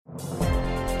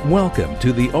Welcome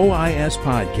to the OIS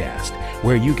Podcast,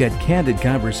 where you get candid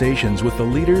conversations with the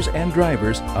leaders and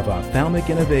drivers of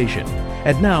ophthalmic innovation.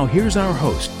 And now, here's our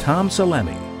host, Tom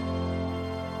Salemi.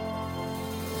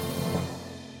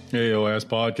 Hey, OIS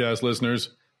Podcast listeners.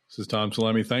 This is Tom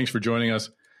Salemi. Thanks for joining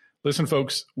us. Listen,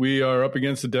 folks, we are up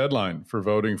against the deadline for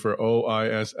voting for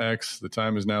OISX. The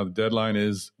time is now. The deadline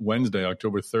is Wednesday,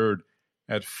 October 3rd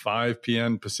at 5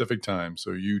 p.m. Pacific time.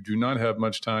 So you do not have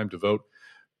much time to vote.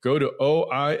 Go to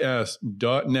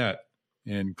OIS.net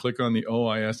and click on the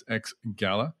OISX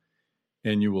Gala,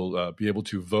 and you will be able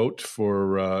to vote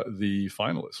for the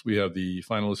finalists. We have the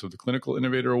finalists of the Clinical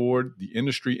Innovator Award, the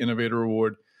Industry Innovator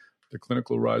Award, the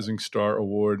Clinical Rising Star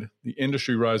Award, the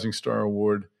Industry Rising Star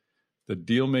Award, the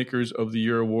Deal Makers of the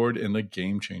Year Award, and the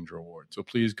Game Changer Award. So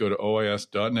please go to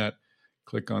OIS.net,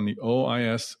 click on the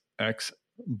OISX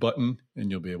button, and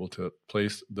you'll be able to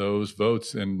place those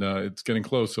votes. And it's getting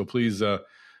close, so please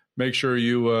make sure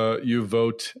you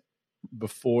vote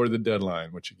before the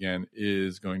deadline, which again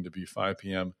is going to be 5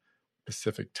 p.m.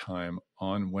 Pacific time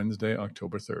on Wednesday,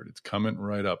 October 3rd. It's coming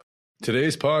right up.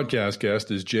 Today's podcast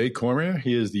guest is Jay Cormier.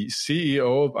 He is the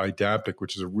CEO of Idaptic,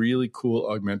 which is a really cool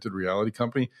augmented reality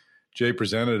company. Jay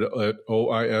presented at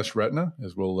OIS Retina,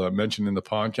 as we'll mention in the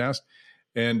podcast.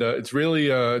 And it's really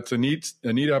it's a neat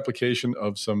application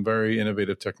of some very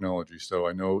innovative technology. So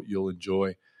I know you'll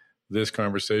enjoy this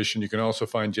conversation. You can also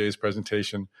find Jay's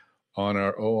presentation on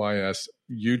our OIS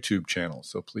YouTube channel.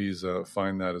 So please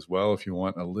find that as well if you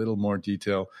want a little more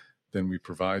detail than we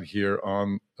provide here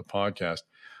on the podcast.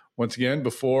 Once again,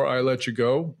 before I let you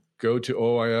go to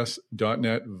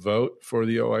OIS.net, vote for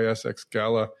the OISX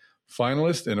Gala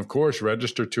finalist, and of course,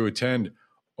 register to attend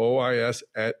OIS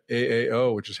at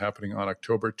AAO, which is happening on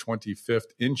October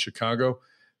 25th in Chicago.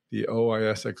 The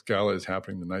OISX Gala is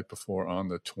happening the night before on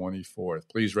the 24th.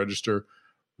 Please register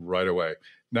right away.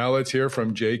 Now let's hear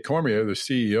from Jay Cormier, the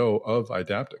CEO of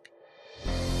Idaptic.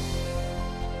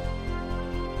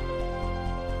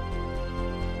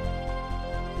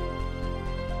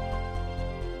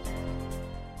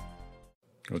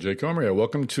 Well, Jay Cormier,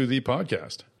 welcome to the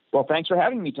podcast. Well, thanks for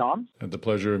having me, Tom. I had the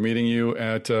pleasure of meeting you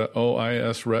at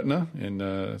OIS Retina,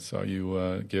 and saw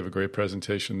you gave a great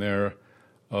presentation there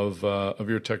of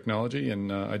your technology and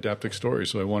Idaptic story.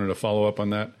 So I wanted to follow up on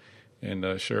that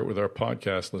and share it with our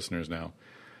podcast listeners now.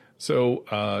 So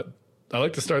I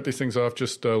like to start these things off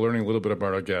just learning a little bit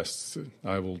about our guests.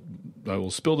 I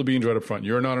will spill the beans right up front.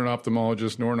 You're not an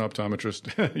ophthalmologist nor an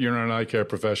optometrist. You're not an eye care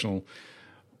professional.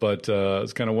 But I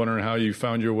was kind of wondering how you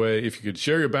found your way, if you could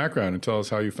share your background and tell us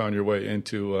how you found your way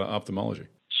into ophthalmology.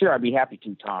 Sure, I'd be happy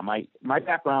to, Tom. My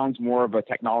background's more of a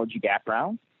technology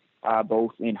background,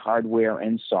 both in hardware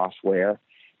and software.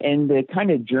 And the kind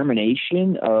of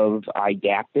germination of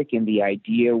Idaptic and the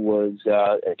idea was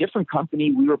a different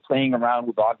company. We were playing around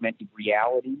with augmented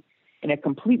reality in a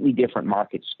completely different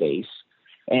market space.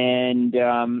 And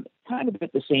kind of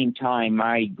at the same time,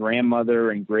 my grandmother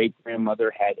and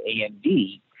great-grandmother had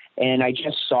AMD. And I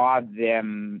just saw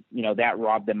them, that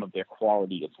robbed them of their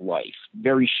quality of life.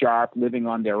 Very sharp, living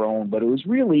on their own. But it was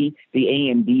really the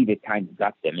AMD that kind of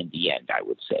got them in the end, I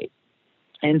would say.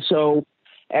 And so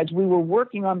as we were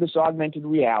working on this augmented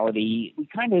reality, we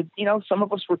kind of, some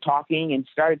of us were talking and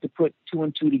started to put two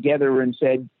and two together and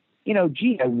said,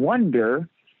 gee, I wonder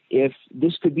if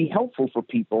this could be helpful for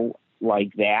people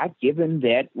like that, given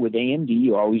that with AMD,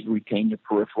 you always retain your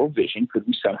peripheral vision. Could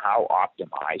we somehow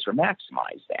optimize or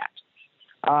maximize that?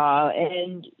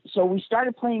 And so we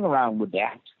started playing around with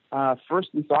that. First,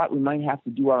 we thought we might have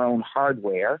to do our own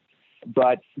hardware,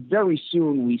 but very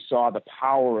soon we saw the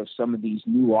power of some of these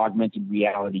new augmented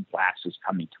reality glasses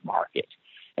coming to market.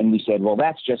 And we said, well,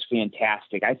 that's just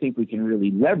fantastic. I think we can really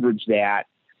leverage that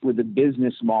with a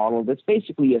business model that's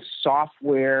basically a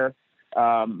software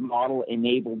model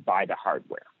enabled by the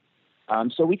hardware.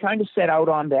 So we kind of set out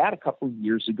on that a couple of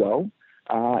years ago.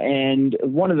 And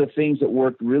one of the things that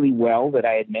worked really well that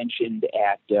I had mentioned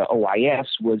at OIS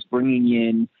was bringing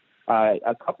in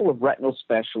a couple of retinal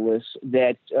specialists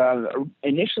that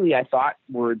initially I thought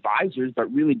were advisors, but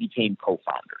really became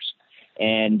co-founders.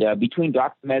 And between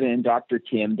Dr. Mehta and Dr.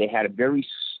 Tim, they had a very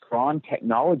strong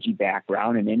technology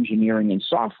background in engineering and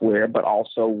software, but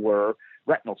also were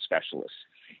retinal specialists.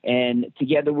 And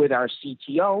together with our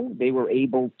CTO, they were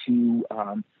able to,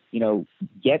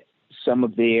 get some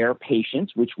of their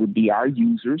patients, which would be our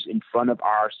users, in front of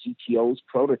our CTO's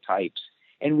prototypes.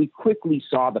 And we quickly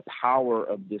saw the power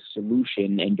of this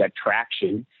solution and got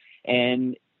traction.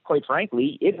 And quite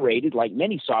frankly, iterated like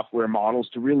many software models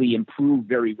to really improve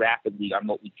very rapidly on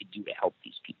what we could do to help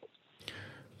these people.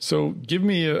 So give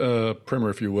me a primer,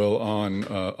 if you will, on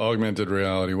augmented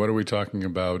reality. What are we talking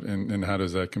about, and how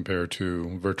does that compare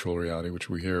to virtual reality, which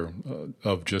we hear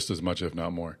of just as much, if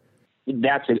not more?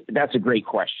 That's a great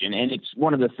question, and it's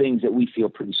one of the things that we feel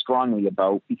pretty strongly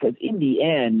about, because in the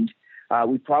end,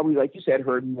 we probably, like you said,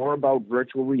 heard more about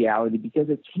virtual reality because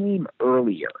it came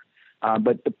earlier.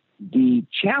 But the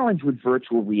challenge with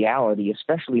virtual reality,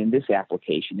 especially in this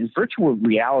application, is virtual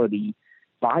reality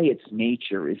by its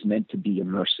nature is meant to be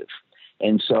immersive.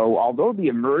 And so although the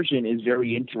immersion is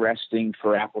very interesting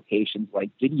for applications like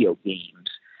video games,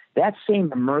 that same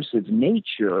immersive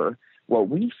nature, what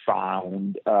we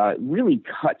found, really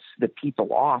cuts the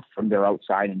people off from their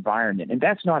outside environment. And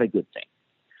that's not a good thing.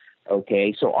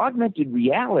 Okay, so augmented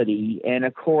reality, and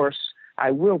of course, I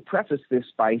will preface this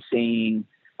by saying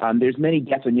there's many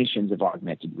definitions of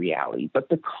augmented reality, but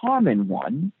the common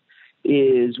one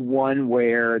is one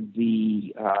where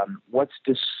the what's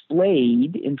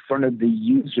displayed in front of the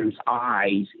user's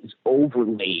eyes is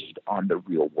overlaid on the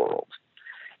real world.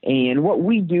 And what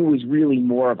we do is really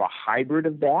more of a hybrid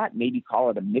of that, maybe call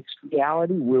it a mixed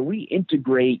reality, where we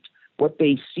integrate what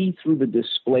they see through the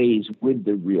displays with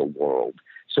the real world.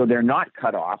 So they're not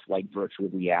cut off like virtual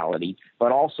reality,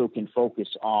 but also can focus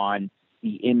on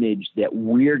the image that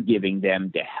we're giving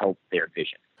them to help their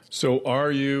vision. So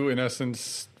are you, in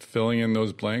essence, filling in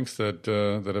those blanks that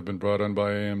have been brought on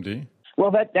by AMD?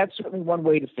 Well, that's certainly one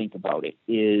way to think about it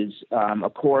is,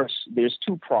 of course, there's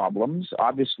two problems.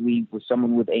 Obviously, with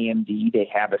someone with AMD, they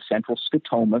have a central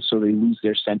scotoma, so they lose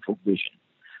their central vision.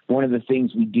 One of the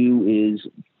things we do is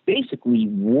basically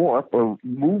warp or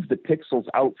move the pixels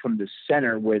out from the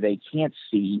center where they can't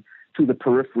see to the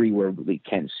periphery where they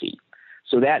can see.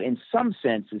 So that, in some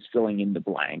sense, is filling in the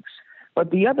blanks.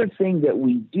 But the other thing that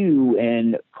we do,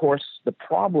 and of course the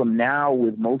problem now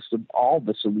with most of all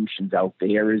the solutions out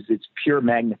there, is it's pure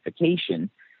magnification.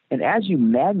 And as you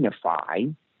magnify,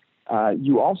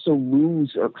 you also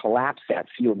lose or collapse that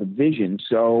field of vision.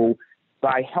 So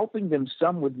by helping them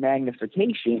some with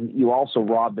magnification, you also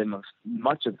rob them of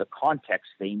much of the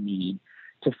context they need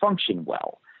to function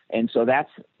well. And so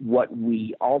that's what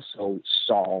we also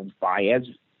solve by, as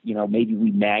you know, maybe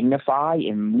we magnify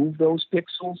and move those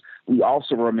pixels. We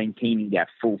also are maintaining that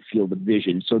full field of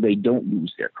vision so they don't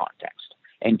lose their context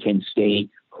and can stay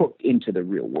hooked into the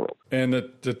real world. And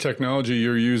the technology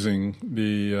you're using,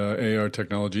 the AR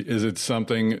technology, is it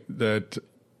something that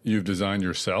you've designed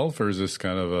yourself, or is this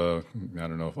kind of a, I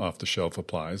don't know if off the shelf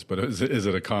applies, but is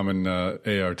it a common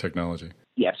AR technology?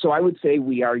 Yeah, so I would say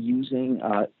we are using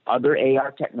other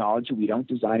AR technology. We don't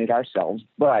design it ourselves,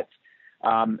 but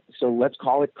so let's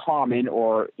call it common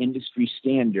or industry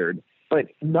standard, but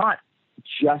not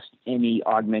just any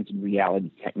augmented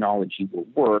reality technology will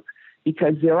work,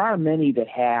 because there are many that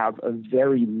have a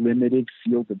very limited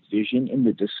field of vision in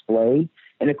the display.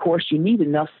 And of course, you need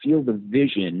enough field of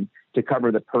vision to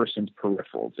cover the person's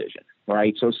peripheral vision,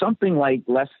 right? So something like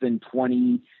less than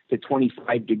 20 to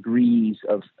 25 degrees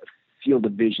of field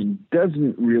of vision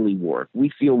doesn't really work. We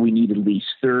feel we need at least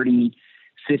 30,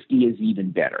 50 is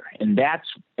even better. And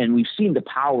we've seen the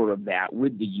power of that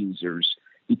with the users,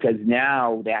 because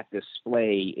now that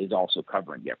display is also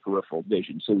covering their peripheral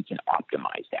vision, so we can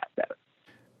optimize that better.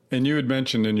 And you had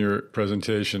mentioned in your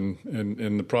presentation,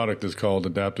 and the product is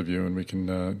called AdaptiveView, and we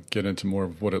can get into more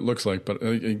of what it looks like. But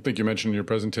I think you mentioned in your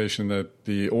presentation that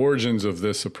the origins of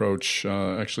this approach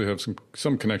actually have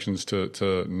some connections to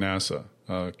NASA.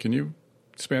 Can you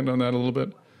expand on that a little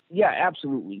bit? Yeah,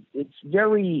 absolutely. It's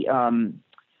very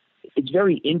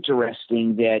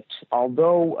interesting that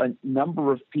although a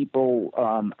number of people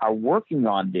are working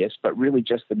on this, but really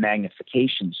just the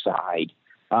magnification side,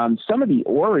 some of the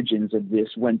origins of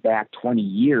this went back 20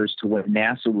 years to when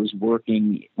NASA was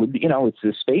working with, it's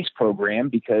the space program,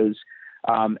 because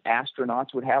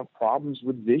astronauts would have problems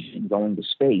with vision going to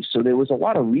space. So there was a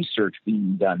lot of research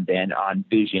being done then on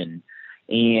vision.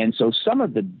 And so some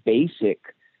of the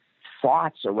basic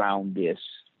thoughts around this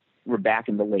were back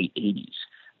in the late 80s.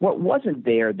 What wasn't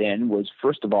there then was,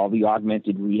 first of all, the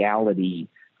augmented reality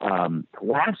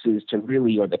glasses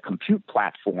or the compute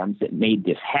platforms that made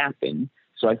this happen.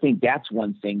 So I think that's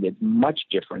one thing that's much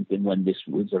different than when this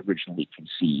was originally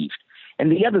conceived.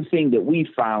 And the other thing that we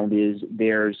found is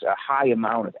there's a high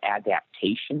amount of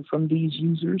adaptation from these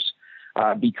users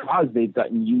because they've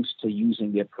gotten used to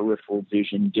using their peripheral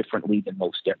vision differently than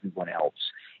most everyone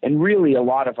else. And really a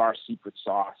lot of our secret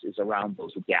sauce is around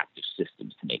those adaptive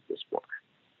systems to make this work.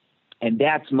 And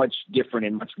that's much different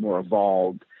and much more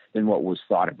evolved than what was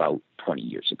thought about 20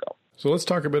 years ago. So let's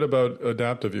talk a bit about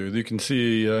AdaptiveView. You can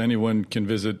see anyone can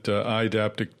visit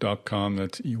eyeDaptic.com.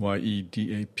 That's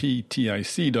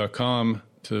EYEDAPTIC.com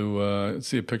to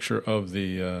see a picture of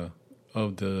the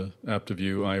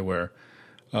AptiView eyewear.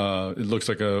 It looks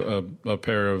like a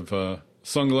pair of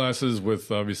sunglasses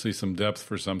with obviously some depth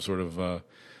for some sort of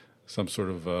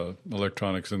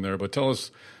electronics in there. But tell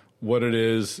us what it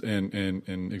is and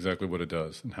exactly what it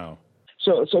does and how.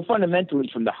 So fundamentally,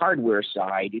 from the hardware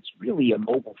side, it's really a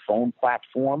mobile phone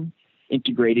platform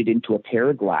integrated into a pair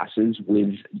of glasses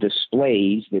with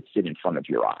displays that sit in front of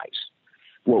your eyes.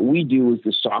 What we do is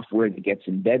the software that gets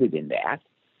embedded in that.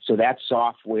 So that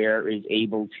software is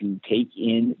able to take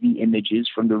in the images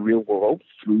from the real world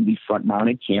through the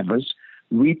front-mounted cameras,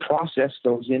 reprocess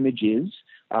those images,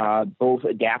 both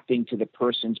adapting to the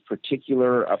person's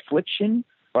particular affliction,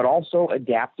 but also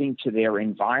adapting to their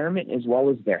environment as well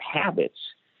as their habits,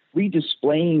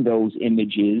 redisplaying those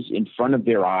images in front of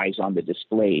their eyes on the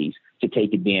displays to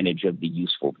take advantage of the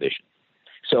useful vision.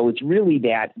 So it's really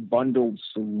that bundled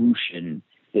solution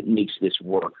that makes this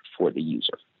work for the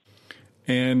user.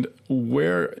 And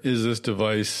where is this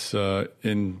device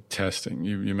in testing?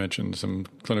 You mentioned some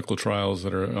clinical trials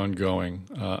that are ongoing.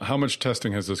 How much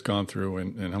testing has this gone through,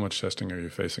 and how much testing are you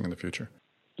facing in the future?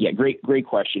 Yeah, great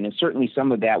question. And certainly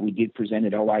some of that we did present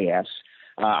at OIS.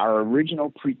 Our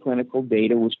original preclinical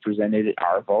data was presented at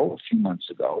ARVO a few months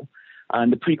ago.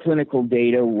 And the preclinical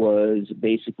data was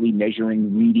basically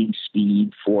measuring reading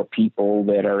speed for people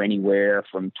that are anywhere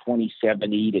from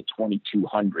 2070 to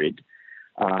 2200.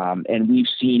 And we've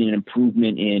seen an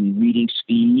improvement in reading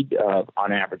speed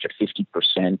on average of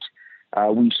 50%.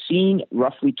 We've seen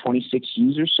roughly 26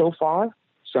 users so far,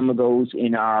 some of those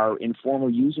in our informal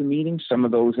user meetings, some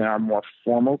of those in our more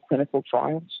formal clinical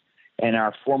trials. And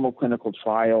our formal clinical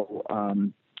trial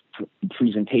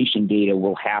presentation data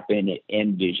will happen at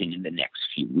Envision in the next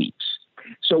few weeks.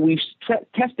 So we've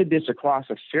tested this across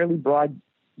a fairly broad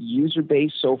user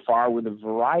base so far with a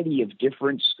variety of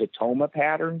different scotoma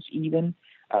patterns even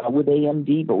with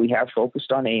AMD, but we have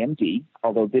focused on AMD,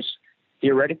 although this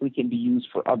theoretically can be used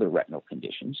for other retinal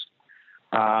conditions.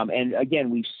 And again,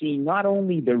 we've seen not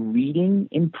only the reading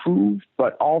improve,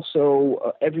 but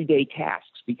also everyday tasks,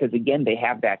 because again, they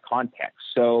have that context.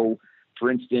 So for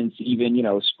instance, even,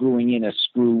 screwing in a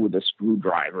screw with a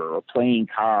screwdriver or playing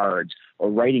cards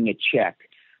or writing a check.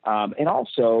 And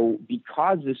also,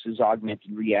 because this is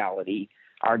augmented reality,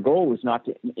 our goal is not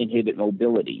to inhibit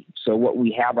mobility. So what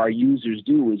we have our users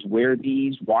do is wear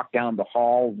these, walk down the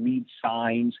hall, read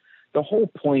signs. The whole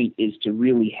point is to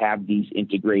really have these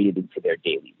integrated into their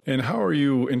daily. And how are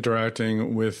you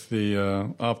interacting with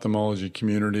the ophthalmology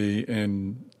community?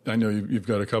 And I know you've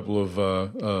got a couple of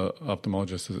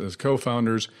ophthalmologists as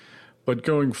co-founders, but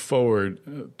going forward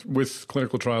with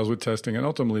clinical trials, with testing, and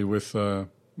ultimately with a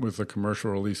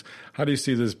commercial release, how do you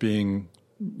see this being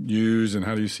used, and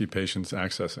how do you see patients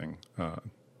accessing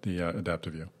the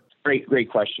AdaptiView? Great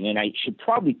question. And I should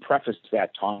probably preface that,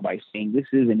 Tom, by saying this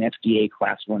is an FDA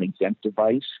Class 1 exempt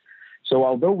device. So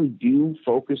although we do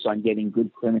focus on getting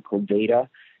good clinical data,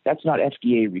 that's not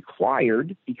FDA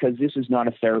required because this is not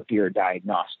a therapy or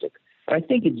diagnostic. But I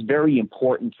think it's very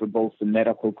important for both the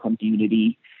medical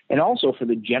community and also for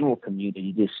the general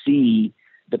community to see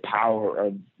the power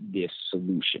of this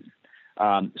solution.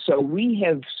 So we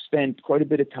have spent quite a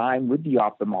bit of time with the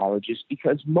ophthalmologist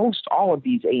because most all of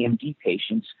these AMD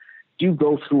patients do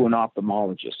go through an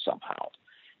ophthalmologist somehow.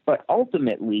 But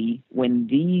ultimately, when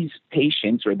these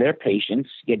patients or their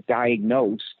patients get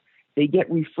diagnosed, they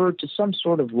get referred to some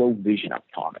sort of low vision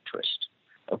optometrist,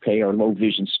 or low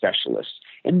vision specialist.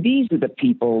 And these are the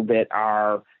people that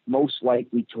are most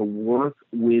likely to work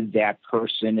with that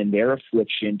person and their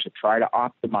affliction to try to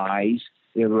optimize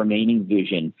their remaining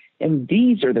vision. And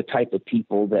these are the type of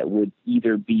people that would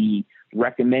either be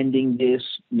recommending this,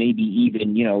 maybe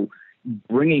even,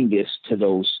 bringing this to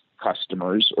those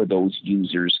customers or those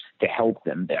users to help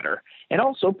them better. And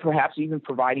also perhaps even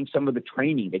providing some of the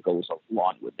training that goes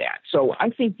along with that. So I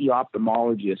think the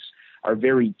ophthalmologists are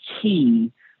very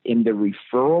key in the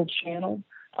referral channel,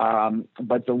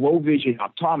 but the low vision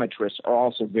optometrists are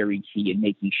also very key in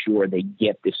making sure they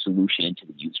get this solution into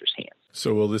the user's hands.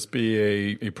 So will this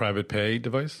be a private pay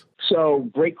device? So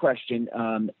great question.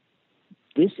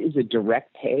 This is a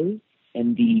direct pay.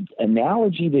 And the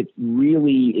analogy that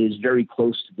really is very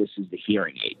close to this is the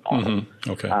hearing aid model.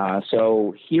 Mm-hmm. Okay.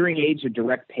 So hearing aids are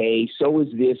direct pay. So is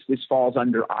this. This falls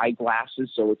under eyeglasses,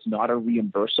 so it's not a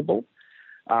reimbursable,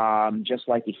 just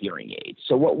like a hearing aid.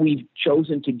 So what we've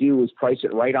chosen to do is price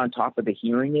it right on top of the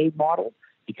hearing aid model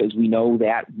because we know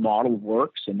that model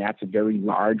works, and that's a very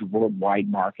large worldwide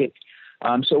market.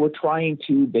 So we're trying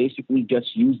to basically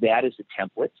just use that as a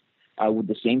template with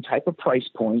the same type of price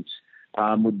points,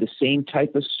 with the same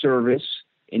type of service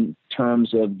in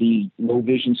terms of the low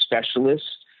vision specialist,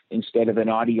 instead of an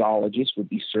audiologist, would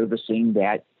be servicing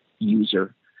that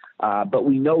user. But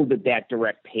we know that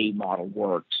direct pay model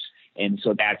works. And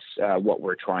so that's what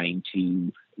we're trying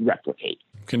to replicate.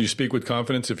 Can you speak with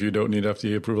confidence, if you don't need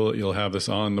FDA approval, that you'll have this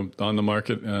on the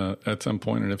market at some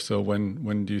point? And if so,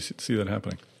 when do you see that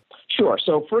happening? Sure.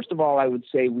 So first of all, I would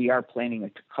say we are planning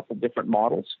a couple different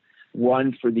models.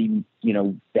 One for the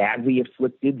badly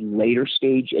afflicted later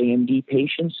stage AMD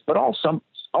patients, but also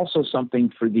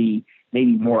something for the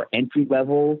maybe more entry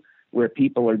level, where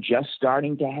people are just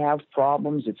starting to have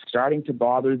problems. It's starting to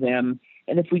bother them.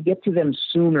 And if we get to them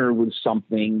sooner with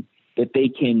something, that they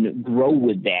can grow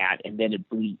with that, and then it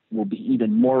will be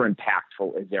even more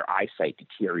impactful as their eyesight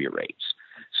deteriorates.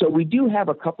 So we do have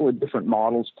a couple of different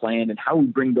models planned, and how we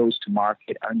bring those to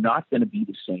market are not going to be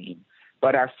the same.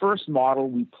 But our first model,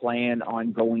 we plan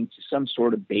on going to some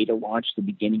sort of beta launch the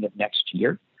beginning of next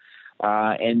year.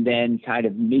 And then kind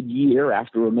of mid-year,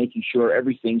 after we're making sure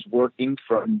everything's working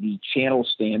from the channel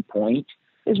standpoint,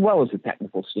 as well as the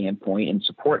technical standpoint and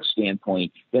support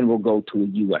standpoint, then we'll go to a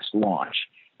U.S. launch.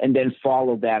 And then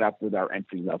follow that up with our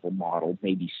entry-level model,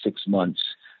 maybe 6 months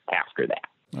after that.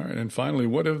 All right. And finally,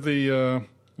 what have the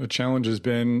challenges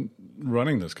been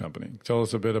running this company? Tell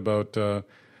us a bit about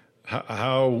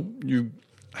how you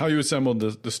assembled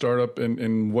the startup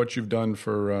and what you've done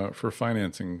for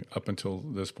financing up until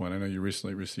this point. I know you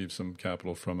recently received some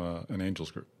capital from an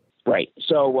angels group. Right.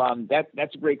 So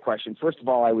that's a great question. First of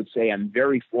all, I would say I'm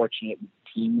very fortunate with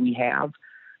the team we have.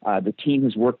 The team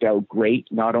has worked out great,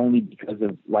 not only because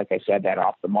of, like I said, that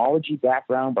ophthalmology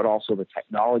background, but also the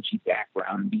technology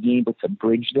background, and being able to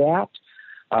bridge that,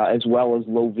 as well as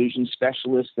low vision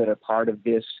specialists that are part of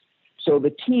this. So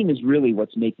the team is really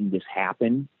what's making this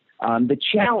happen. The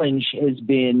challenge has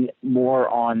been more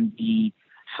on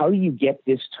how do you get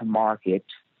this to market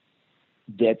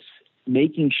that's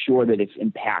making sure that it's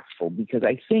impactful, because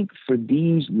I think for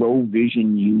these low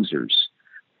vision users,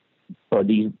 or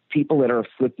these people that are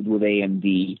afflicted with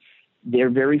AMD, they're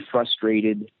very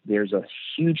frustrated. There's a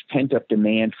huge pent-up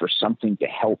demand for something to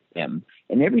help them.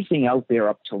 And everything out there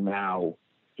up till now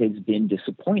has been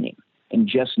disappointing and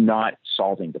just not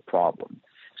solving the problem.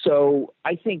 So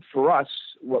I think for us,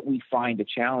 what we find a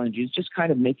challenge is just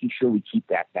kind of making sure we keep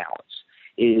that balance.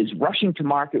 Is rushing to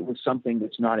market with something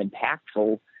that's not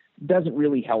impactful doesn't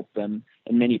really help them,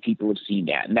 and many people have seen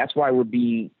that. And that's why we're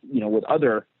being, with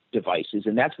other devices,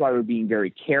 and that's why we're being very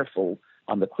careful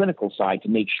on the clinical side to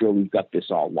make sure we've got this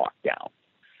all locked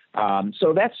down.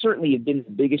 So that's certainly been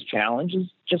the biggest challenge. Is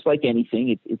just like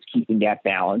anything, it's keeping that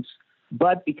balance.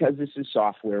 But because this is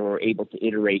software, we're able to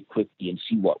iterate quickly and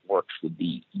see what works with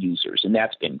the users, and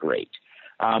that's been great.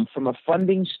 From a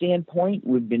funding standpoint,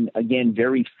 we've been, again,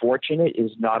 very fortunate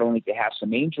is not only to have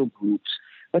some angel groups,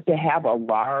 but to have a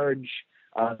large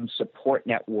support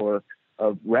network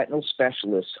of retinal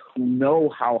specialists who know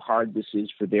how hard this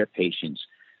is for their patients,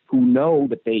 who know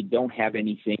that they don't have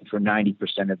anything for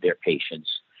 90% of their patients,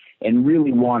 and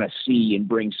really want to see and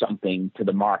bring something to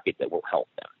the market that will help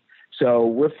them. So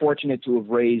we're fortunate to have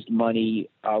raised money,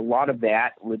 a lot of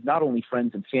that with not only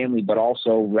friends and family, but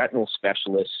also retinal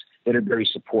specialists that are very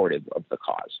supportive of the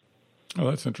cause. Oh,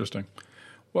 that's interesting.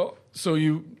 Well, so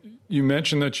you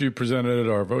mentioned that you presented at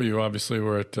ARVO. You obviously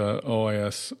were at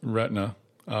OIS Retina,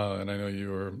 and I know you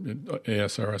were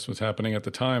ASRS was happening at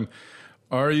the time.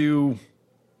 Are you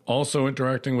also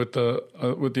interacting with the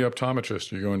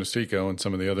optometrist? You're going to SECO and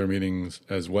some of the other meetings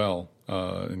as well,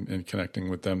 and connecting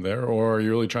with them there, or are you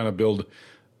really trying to build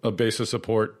a base of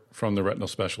support from the retinal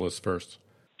specialists first?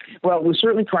 Well, we're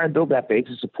certainly trying to build that base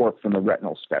of support from the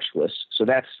retinal specialists. So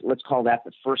let's call that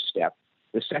the first step.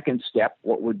 The second step,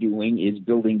 what we're doing is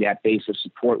building that base of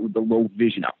support with the low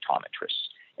vision optometrists.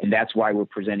 And that's why we're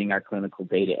presenting our clinical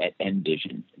data at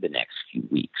Envision the next few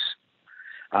weeks.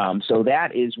 So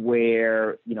that is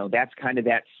where, that's kind of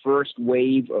that first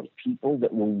wave of people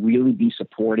that will really be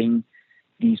supporting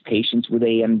these patients with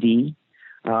AMD.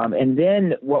 And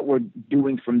then what we're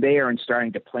doing from there and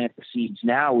starting to plant the seeds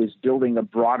now is building a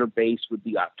broader base with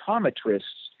the optometrists,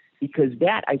 because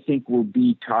that, I think, will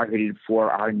be targeted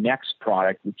for our next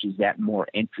product, which is that more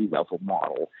entry-level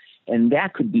model. And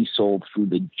that could be sold through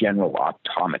the general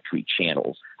optometry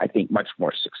channels, I think, much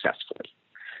more successfully.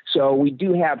 So we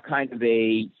do have kind of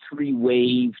a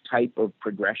three-wave type of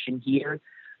progression here.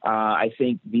 I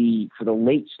think for the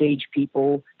late-stage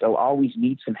people, they'll always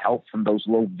need some help from those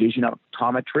low-vision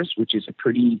optometrists, which is a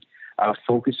pretty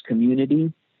focused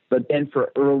community. But then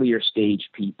for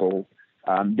earlier-stage people,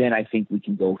 then I think we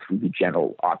can go through the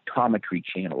general optometry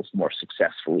channels more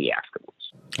successfully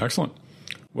afterwards. Excellent.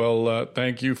 Well,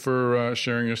 thank you for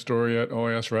sharing your story at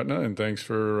OIS Retina, and thanks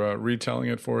for retelling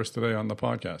it for us today on the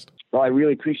podcast. Well, I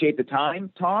really appreciate the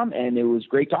time, Tom, and it was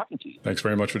great talking to you. Thanks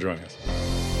very much for joining us.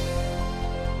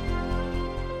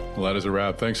 Well, that is a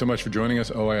wrap. Thanks so much for joining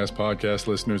us, OIS Podcast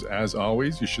listeners. As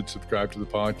always, you should subscribe to the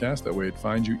podcast. That way it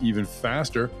finds you even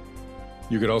faster.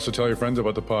 You could also tell your friends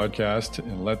about the podcast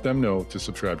and let them know to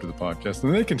subscribe to the podcast.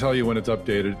 And they can tell you when it's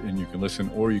updated, and you can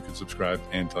listen, or you can subscribe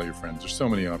and tell your friends. There's so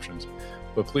many options.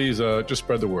 But please just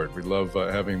spread the word. We love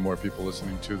having more people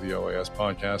listening to the OIS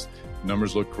podcast. The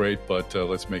numbers look great, but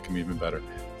let's make them even better.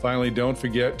 Finally, don't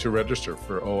forget to register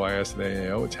for OIS at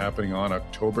AAO. It's happening on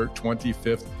October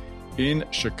 25th in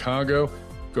Chicago.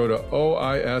 Go to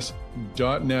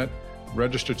OIS.net.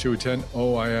 Register to attend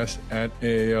OIS at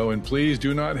AAO. And please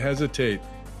do not hesitate.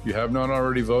 If you have not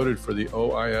already voted for the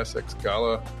OISX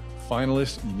Gala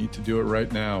finalists, you need to do it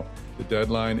right now. The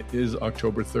deadline is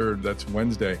October 3rd. That's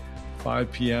Wednesday,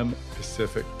 5 p.m.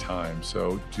 Pacific time.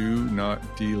 So do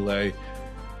not delay.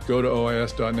 Go to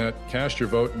OIS.net, cast your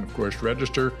vote, and of course,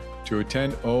 register to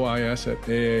attend OIS at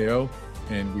AAO.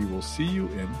 And we will see you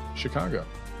in Chicago.